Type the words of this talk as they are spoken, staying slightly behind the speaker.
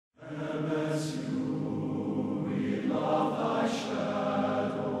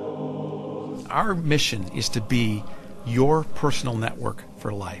Our mission is to be your personal network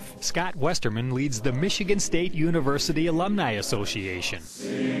for life. Scott Westerman leads the Michigan State University Alumni Association.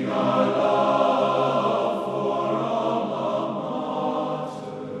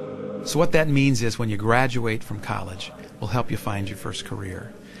 So what that means is when you graduate from college, we'll help you find your first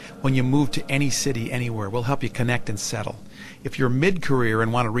career. When you move to any city, anywhere, we'll help you connect and settle. If you're mid-career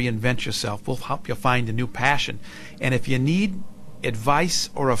and want to reinvent yourself, we'll help you find a new passion. And if you need advice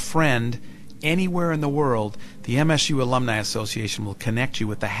or a friend anywhere in the world, the MSU Alumni Association will connect you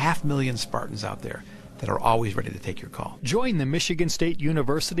with the 500,000 Spartans out there that are always ready to take your call. Join the Michigan State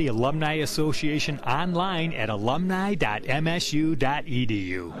University Alumni Association online at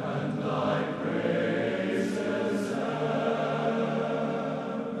alumni.msu.edu.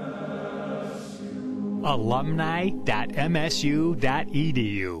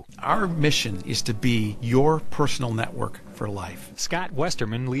 alumni.msu.edu. Our mission is to be your personal network for life. Scott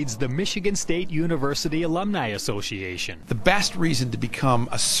Westerman leads the Michigan State University Alumni Association. The best reason to become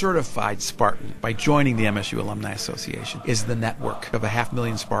a certified Spartan by joining the MSU Alumni Association is the network of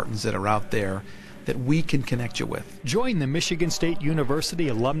 500,000 Spartans that are out there that we can connect you with. Join the Michigan State University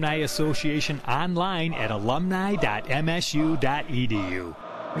Alumni Association online at alumni.msu.edu.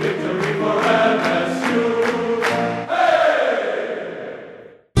 Victory for MSU!